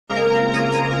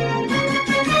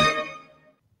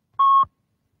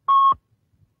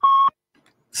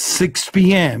6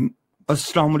 p.m.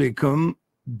 Assalamu alaikum.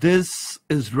 This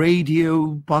is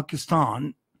Radio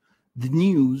Pakistan. The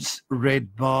news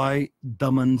read by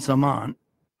Daman Zaman.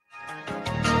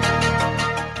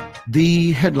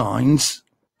 The headlines.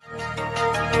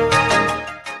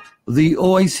 The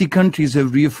OIC countries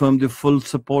have reaffirmed their full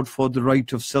support for the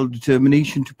right of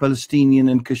self-determination to Palestinian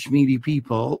and Kashmiri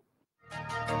people.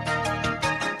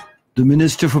 The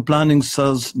Minister for Planning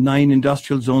says 9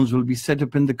 industrial zones will be set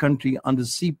up in the country under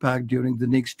CPAC during the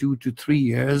next 2 to 3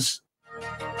 years.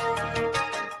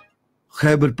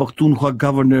 Khyber Pakhtunkhwa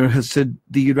governor has said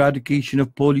the eradication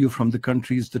of polio from the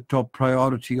country is the top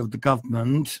priority of the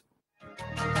government.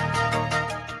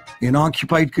 In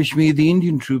occupied Kashmir, the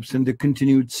Indian troops in the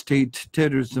continued state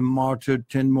terrorism martyred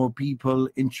 10 more people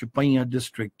in Shopaiya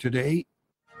district today.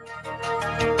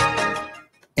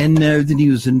 And now the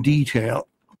news in detail.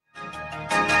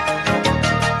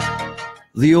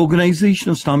 The Organization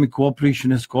of Islamic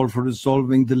Cooperation has called for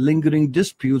resolving the lingering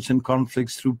disputes and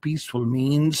conflicts through peaceful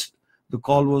means. The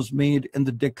call was made in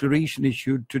the declaration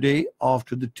issued today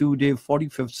after the 2-day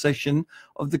 45th session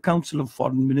of the Council of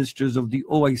Foreign Ministers of the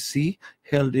OIC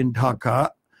held in Dhaka.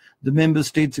 The member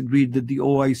states agreed that the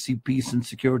OIC peace and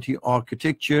security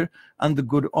architecture and the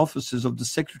good offices of the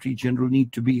Secretary General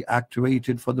need to be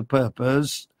activated for the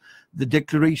purpose. The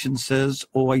declaration says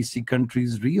OIC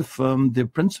countries reaffirm their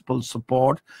principal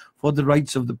support for the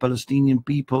rights of the Palestinian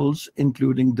peoples,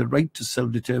 including the right to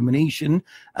self-determination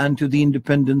and to the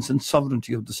independence and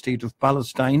sovereignty of the state of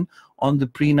Palestine on the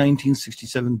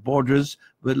pre-1967 borders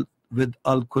with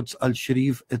Al-Quds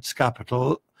al-Sharif, its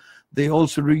capital. They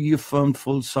also reaffirmed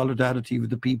full solidarity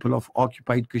with the people of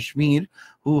occupied Kashmir,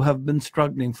 who have been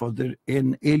struggling for their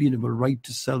inalienable right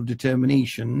to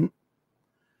self-determination.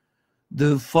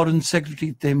 The Foreign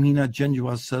Secretary Tehmina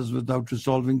Janjua says without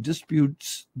resolving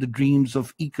disputes, the dreams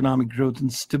of economic growth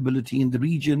and stability in the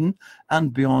region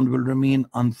and beyond will remain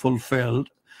unfulfilled.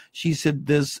 She said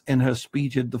this in her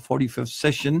speech at the 45th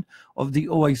session of the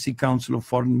OIC Council of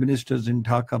Foreign Ministers in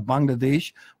Dhaka,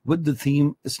 Bangladesh, with the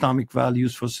theme Islamic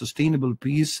Values for Sustainable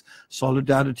Peace,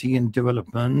 Solidarity and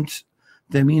Development.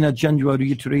 Tehmina Janjua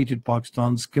reiterated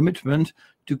Pakistan's commitment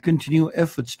to continue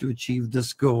efforts to achieve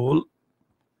this goal.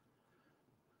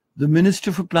 The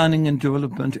Minister for Planning and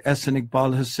Development, S.N.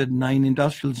 Iqbal, has said 9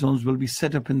 industrial zones will be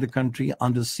set up in the country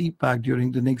under CPAC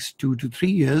during the next 2 to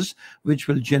 3 years, which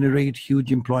will generate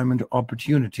huge employment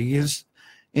opportunities.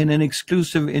 In an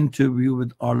exclusive interview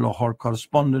with our Lahore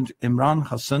correspondent, Imran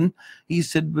Hassan, he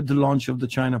said with the launch of the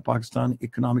China-Pakistan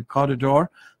Economic Corridor,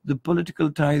 the political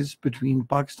ties between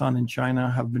Pakistan and China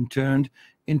have been turned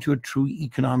into a true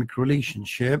economic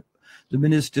relationship. The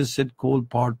minister said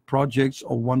coal-powered projects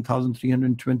of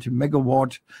 1,320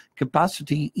 megawatt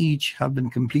capacity each have been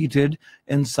completed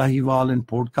in Sahiwal and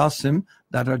Port Qasim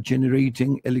that are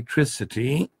generating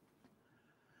electricity.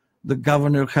 The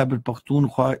governor Khyber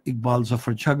Pakhtunkhwa, Iqbal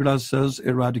Zafar Chagda, says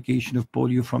eradication of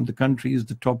polio from the country is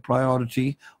the top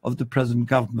priority of the present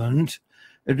government.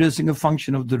 Addressing a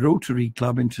function of the Rotary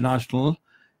Club International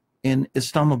in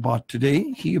Islamabad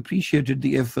today, he appreciated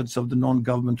the efforts of the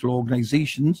non-governmental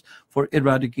organizations for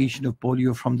eradication of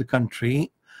polio from the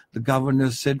country. The governor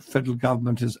said federal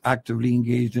government is actively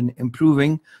engaged in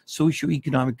improving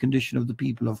socio-economic condition of the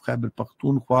people of Khyber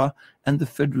Pakhtunkhwa and the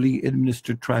federally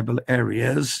administered tribal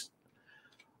areas.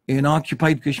 In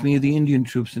occupied Kashmir, the Indian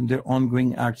troops in their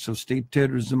ongoing acts of state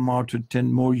terrorism martyred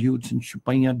 10 more youths in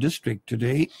Shopaiya district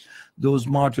today. Those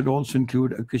martyred also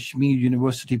include a Kashmir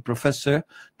University professor,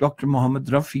 Dr. Mohammad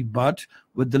Rafi Butt.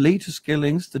 With the latest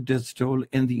killings, the death toll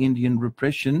in the Indian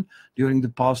repression during the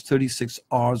past 36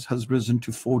 hours has risen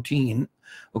to 14.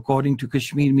 According to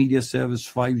Kashmir Media Service,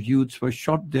 5 youths were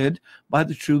shot dead by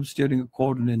the troops during a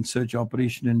coordinated search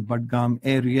operation in Badgam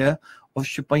area of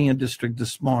Shopaiya district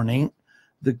this morning.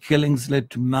 The killings led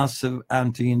to massive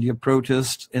anti-India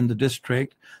protests in the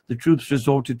district. The troops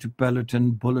resorted to pellet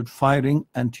and bullet firing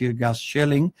and tear gas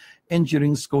shelling,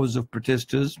 injuring scores of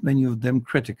protesters, many of them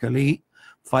critically.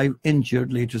 5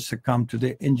 injured later succumbed to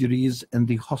their injuries in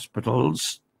the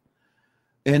hospitals.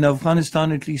 In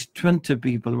Afghanistan, at least 20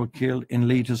 people were killed in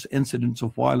latest incidents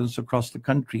of violence across the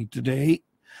country today.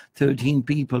 13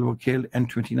 people were killed and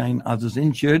 29 others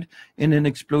injured in an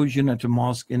explosion at a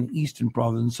mosque in eastern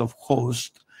province of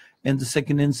Khost. In the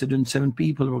second incident, 7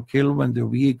 people were killed when their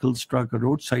vehicle struck a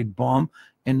roadside bomb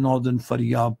in northern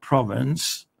Faryab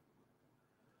province.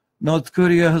 North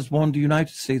Korea has warned the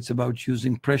United States about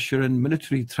using pressure and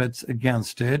military threats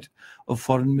against it. A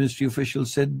foreign ministry official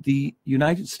said the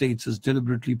United States is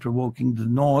deliberately provoking the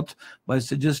North by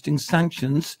suggesting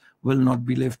sanctions will not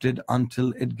be lifted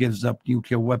until it gives up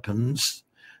nuclear weapons.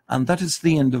 And that is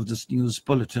the end of this news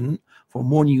bulletin. For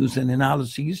more news and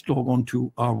analyses, log on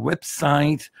to our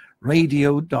website,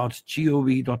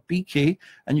 radio.gov.pk,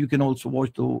 and you can also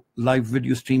watch the live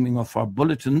video streaming of our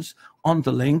bulletins on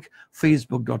the link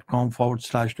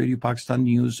facebook.com/Radio Pakistan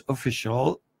News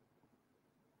Official.